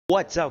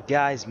What's up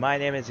guys, my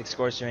name is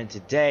Excorser and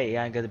today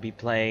I'm going to be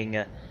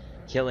playing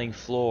Killing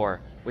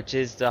Floor, which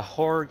is the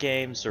horror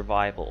game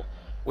survival,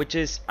 which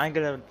is, I'm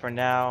going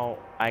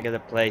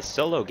to play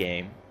solo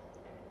game,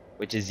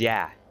 which is,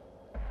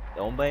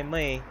 don't blame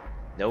me,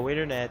 no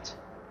internet,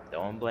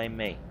 don't blame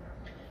me.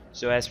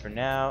 So as for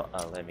now,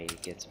 let me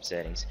get some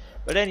settings,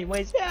 but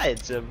anyways,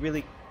 it's a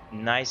really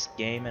nice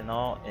game and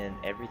all and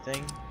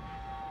everything,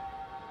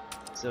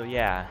 so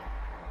yeah.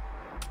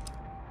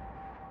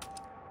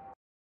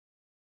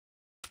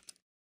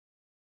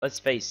 Let's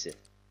face it.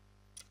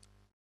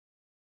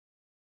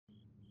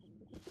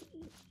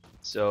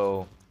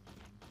 So,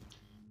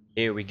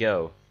 here we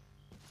go.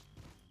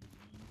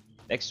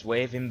 Next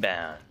wave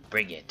inbound.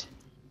 Bring it.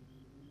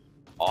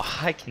 Oh,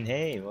 I can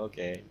aim.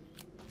 Okay.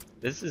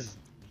 This is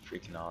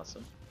freaking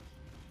awesome.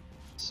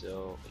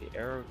 So, the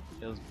arrow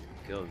goes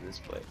this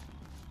way.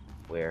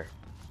 Where?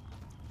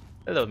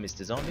 Hello,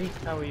 Mr. Zombie.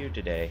 How are you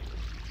today?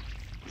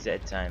 Z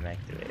time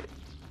activated.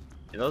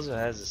 It also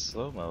has a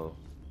slow-mo.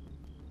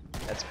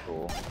 That's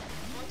cool.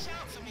 Watch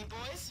out for me,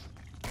 boys.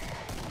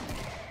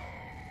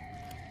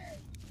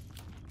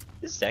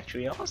 This is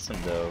actually awesome,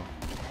 though.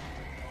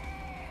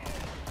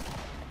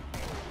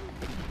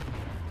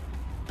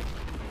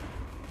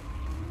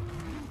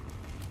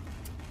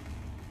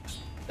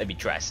 Let me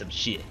try some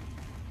shit.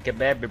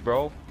 Come at me,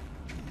 bro.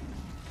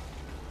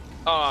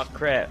 Oh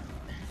crap.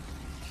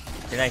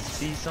 Can I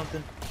see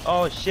something?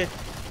 Oh shit.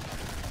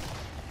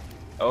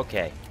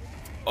 Okay.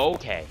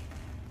 Okay.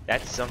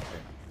 That's something.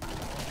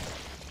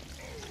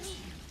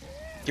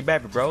 Come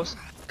at me, bros.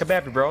 Come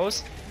at me,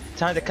 bros.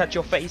 Time to cut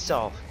your face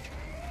off.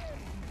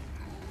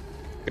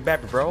 Come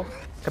at me, bro.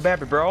 Come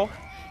at me, bro.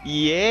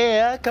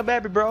 Yeah, come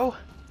at me, bro.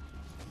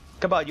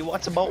 Come on, you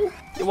want some more?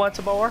 You want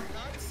some more?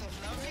 Lots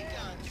of lovely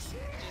guns.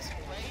 Just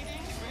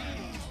waiting for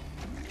you.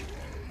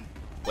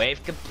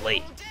 Wave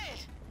complete. All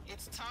dead.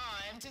 It's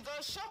time to go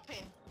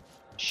shopping.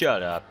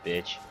 Shut up,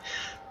 bitch.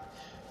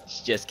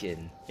 Just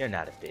kidding. You're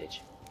not a bitch.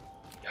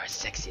 You're a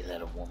sexy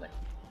little woman.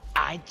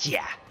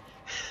 Yeah.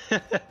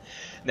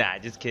 Nah,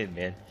 just kidding,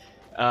 man.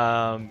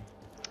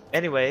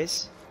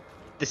 Anyways,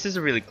 this is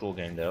a really cool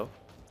game, though.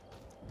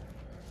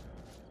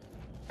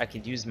 I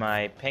can use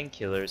my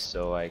painkillers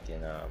so I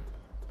can,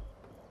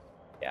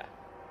 yeah.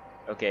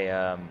 Okay,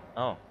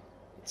 oh.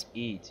 It's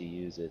E to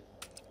use it.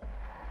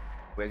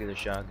 Regular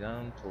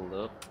shotgun,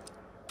 pull up,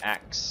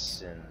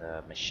 axe, and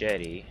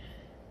machete.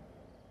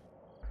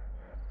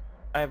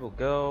 I will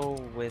go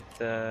with,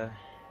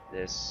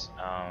 this,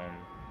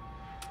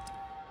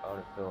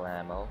 autofill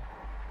ammo.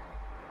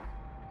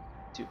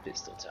 2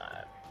 pistol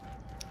time.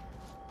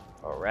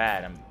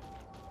 Alright, I'm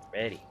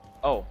ready.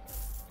 Oh,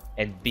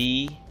 and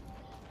B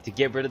to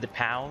get rid of the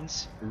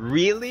pounds?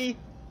 Really?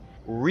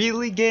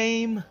 Really,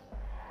 game?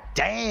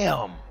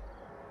 Damn!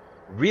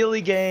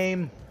 Really,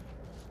 game?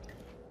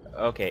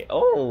 Okay,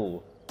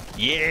 oh!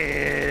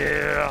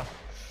 Yeah!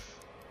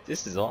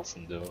 This is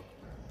awesome, though.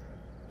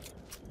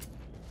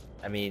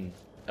 I mean,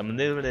 I'm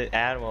limited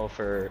ammo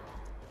for...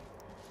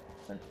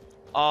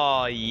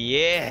 Oh,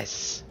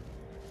 yes!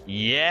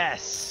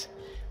 Yes!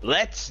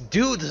 Let's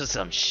do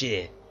some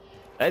shit!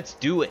 Let's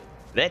do it!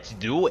 Let's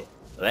do it!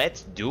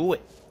 Let's do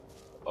it!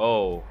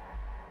 Oh.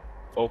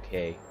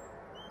 Okay.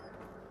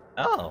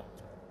 Oh.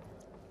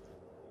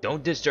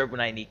 Don't disturb when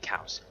I need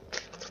cows.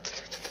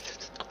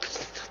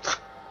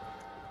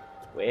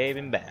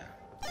 Waving back.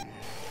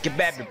 Get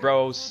back, me,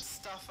 bros!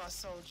 Stuff I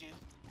sold you.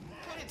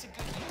 Put it to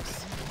good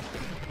use.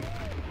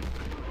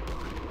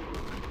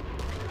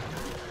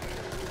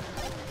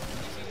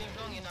 If you leave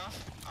long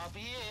enough, I'll be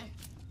here.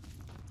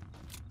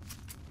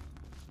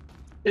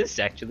 This is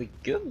actually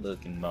good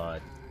looking mod.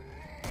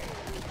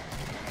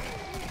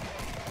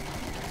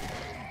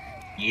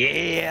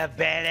 Yeah,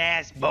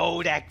 badass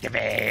mode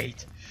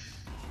activate!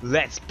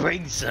 Let's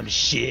bring some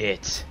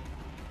shit!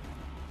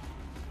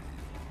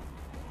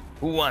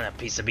 Who want a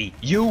piece of me?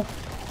 You?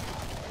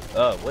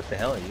 Oh, what the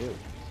hell are you?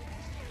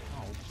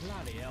 Oh,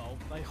 bloody hell,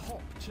 they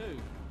hop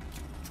too.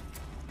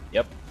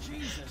 Yep.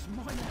 Jesus,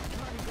 mind that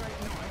bloody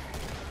great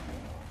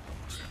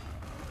knife.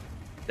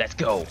 Let's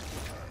go!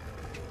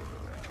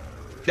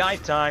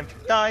 Dive time!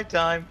 Dive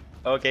time!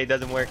 Okay,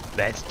 doesn't work.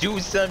 Let's do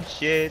some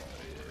shit!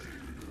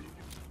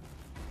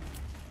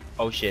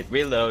 Oh shit,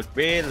 reload,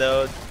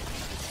 reload!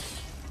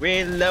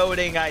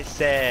 Reloading, I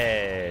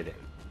said!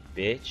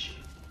 Bitch.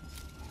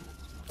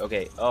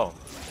 Okay, oh.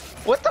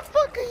 What the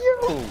fuck are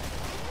you?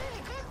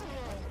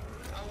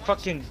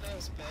 Fucking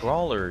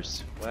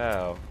crawlers.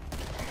 Wow.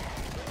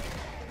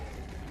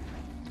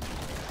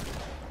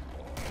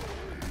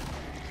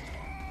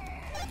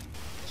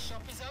 The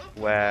shop is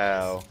open.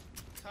 Wow. Boys.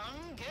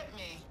 Come get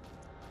me.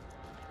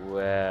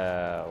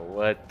 Wow.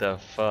 What the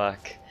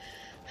fuck?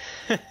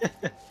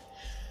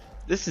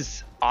 This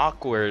is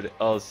awkward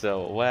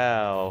also.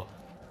 Wow.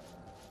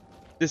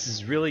 This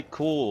is really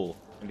cool.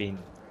 I mean,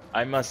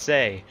 I must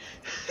say.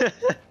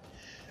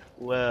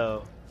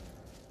 Wow.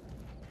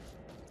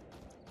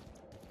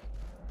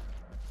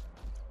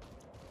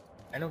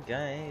 I don't got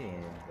any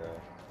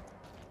though.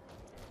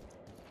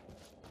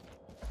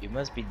 You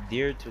must be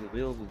near to the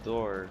wheel of the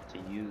door to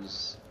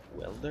use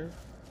welder?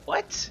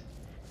 What?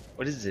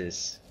 What is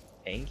this?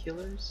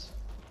 Painkillers?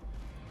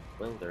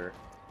 Welder.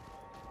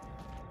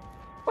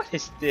 What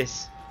is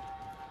this?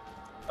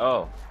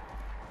 Oh.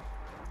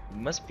 You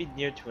must be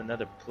near to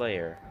another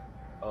player.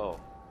 Oh.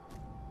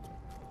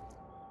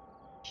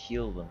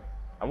 Heal them.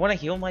 I want to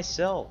heal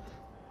myself.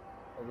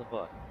 What the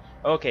fuck?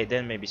 Okay,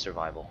 then maybe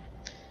survival.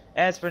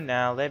 As for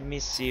now, let me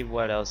see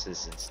what else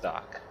is in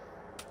stock.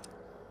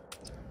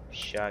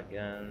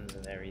 Shotguns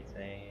and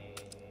everything.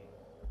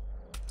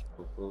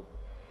 Boop, boop.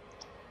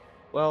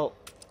 Well,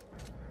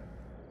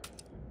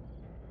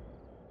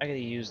 I'm gonna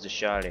use the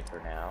shotgun for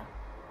now.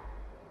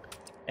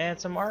 And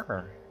some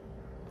armor.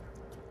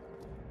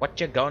 What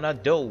you gonna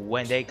do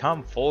when they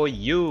come for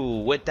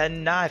you with a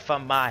knife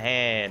on my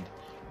hand?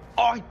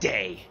 Are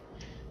they?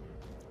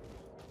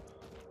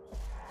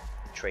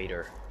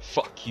 Traitor.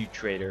 Fuck you,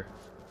 traitor.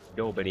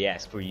 Nobody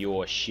asked for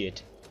your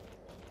shit.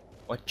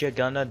 What you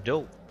gonna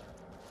do?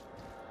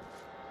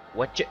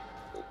 What?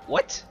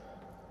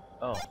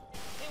 Oh.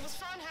 It was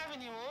fun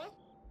having you all,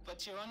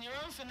 but you're on your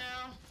own for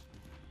now.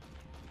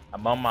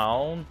 I'm on my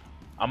own?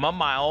 I'm on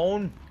my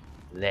own?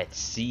 Let's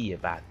see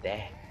about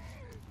that.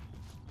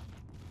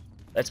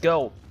 Let's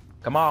go.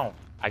 Come on.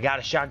 I got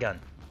a shotgun.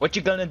 What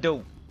you gonna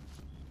do?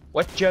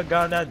 What you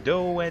gonna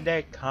do when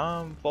they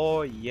come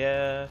for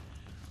ya?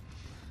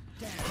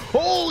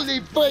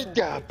 Holy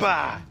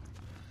fuck!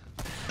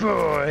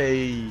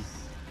 Boy!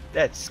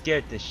 That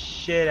scared the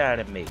shit out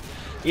of me.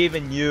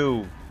 Even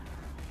you.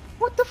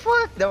 What the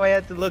fuck? Now I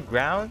had to look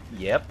round?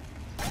 Yep.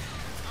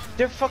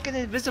 They're fucking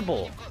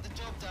invisible. You've got the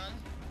job done.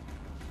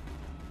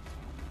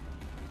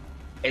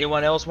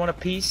 Anyone else want a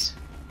piece?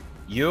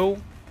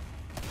 You?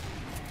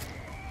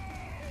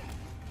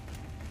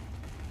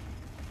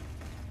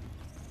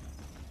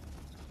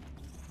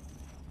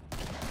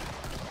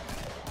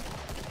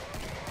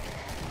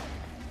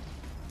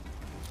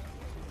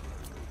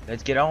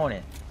 Let's get on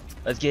it.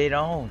 Let's get it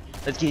on.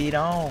 Let's get it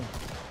on.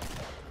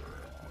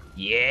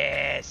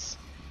 Yes.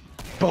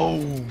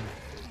 Boom.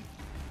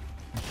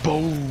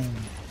 Boom.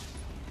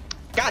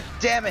 God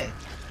damn it.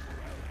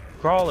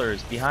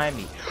 Crawlers behind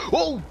me.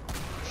 Oh.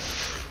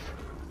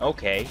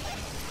 Okay.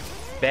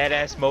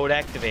 Badass mode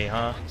activate,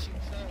 huh? Punch you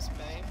first,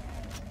 babe.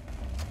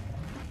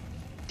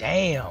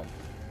 Damn.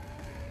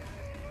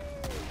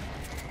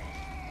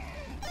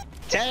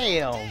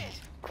 Damn.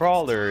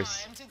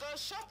 Crawlers. Time to go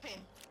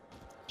shopping.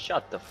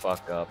 Shut the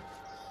fuck up.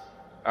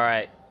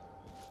 Alright.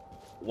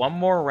 One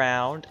more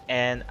round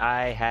and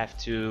I have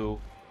to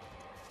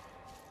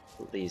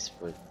release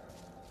for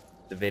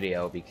the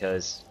video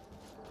because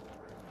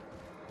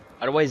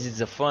otherwise it's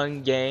a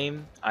fun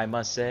game, I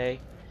must say.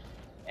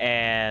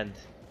 And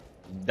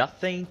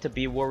nothing to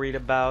be worried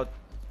about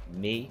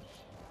me.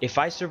 If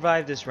I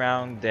survive this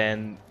round,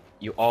 then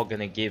you all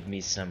gonna give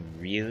me some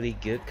really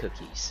good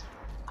cookies.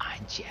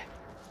 Aren't ya?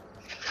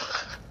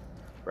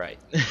 Right.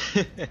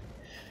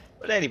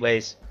 But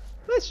anyways,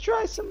 let's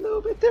try some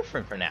little bit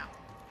different for now.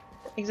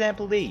 For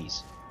example,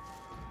 these.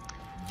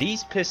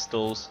 These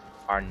pistols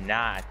are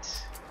not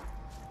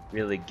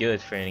really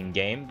good for any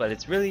game, but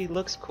it really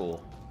looks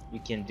cool. You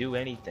can do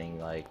anything,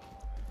 like.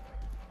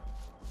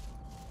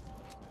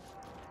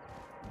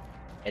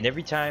 And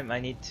every time I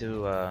need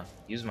to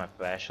use my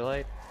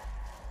flashlight,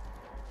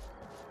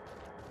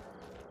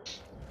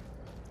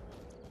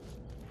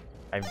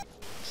 I'm.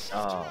 Shift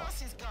your Oh.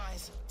 asses,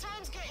 guys.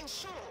 Time's getting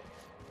short.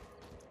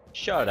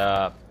 Shut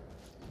up.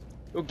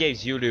 Who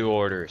gave you the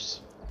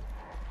orders?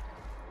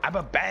 I'm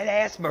a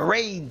badass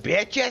Marine,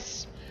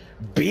 bitches!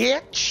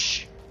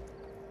 Bitch!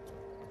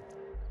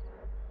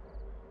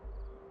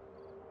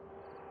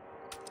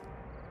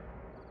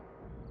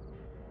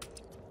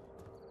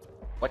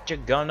 What you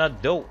gonna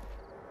do?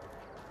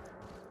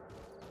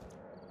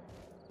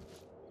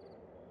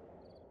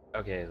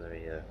 Okay, let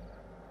me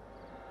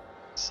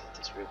set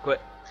this real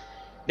quick.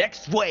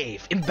 Next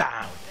wave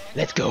inbound!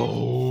 Let's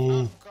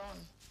go! I'm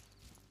gone.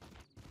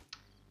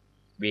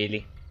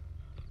 Really?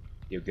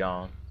 You're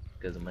gone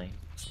because of me?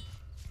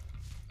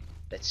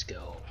 Let's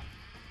go.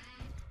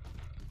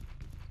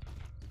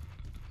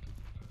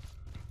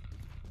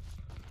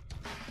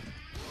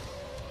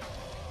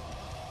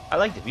 I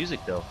like the music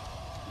though.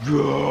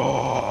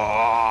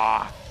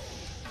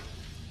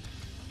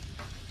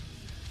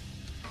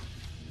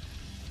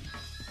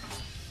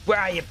 Where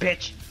are you,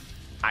 bitch?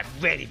 I'm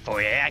ready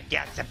for you. I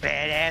got some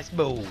badass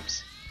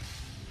moves.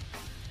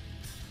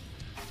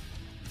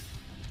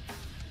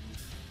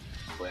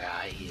 Where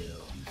are you?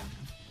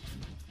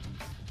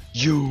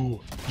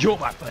 You're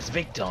my first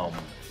victim.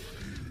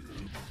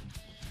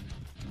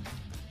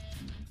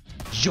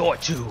 You're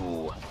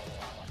two.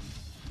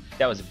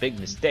 That was a big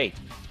mistake.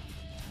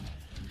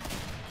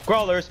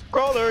 Crawlers,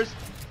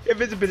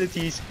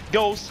 invisibilities,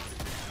 ghosts,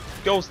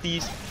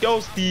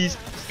 ghosties,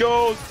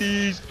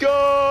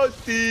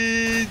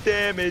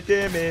 damn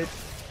it.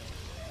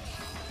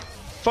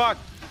 Fuck.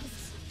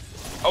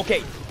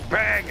 Okay,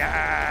 bring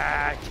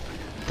it.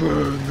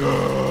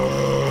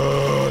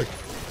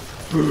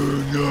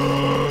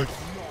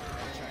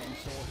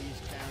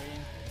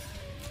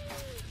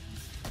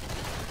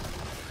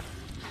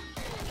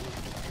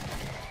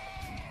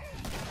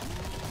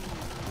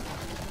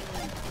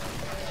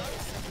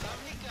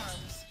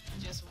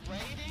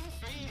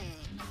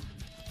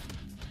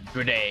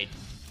 Grenade.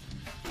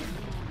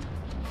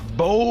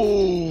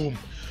 Boom!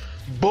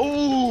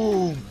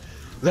 Boom!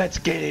 Let's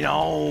get it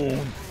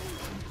on!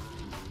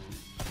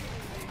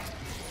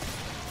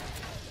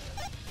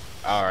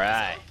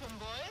 Alright. Open,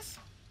 boys.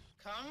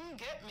 Come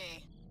get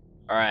me.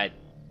 Alright.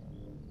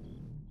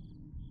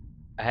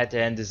 I had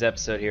to end this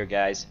episode here,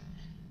 guys.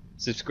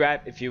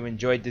 Subscribe if you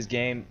enjoyed this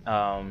game.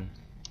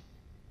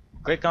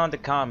 Click on the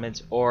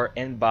comments or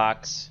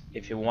inbox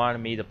if you wanted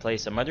me to play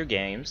some other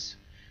games,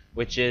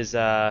 which is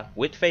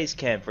with face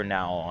cam for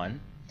now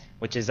on,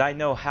 which is I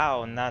know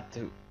how not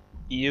to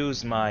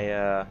use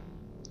my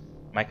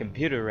my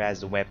computer as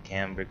the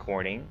webcam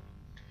recording.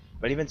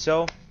 But even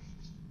so,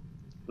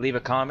 leave a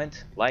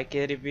comment, like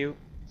it if you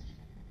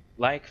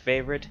like,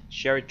 favorite,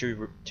 share it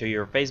to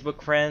your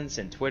Facebook friends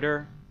and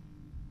Twitter.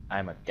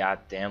 I'm a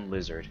goddamn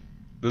lizard.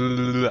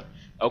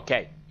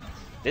 Okay,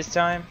 this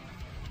time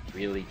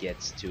really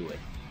gets to it.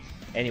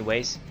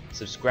 Anyways,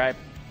 subscribe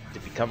to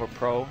become a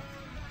pro,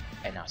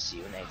 and I'll see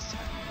you next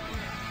time.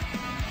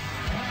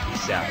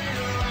 Peace out.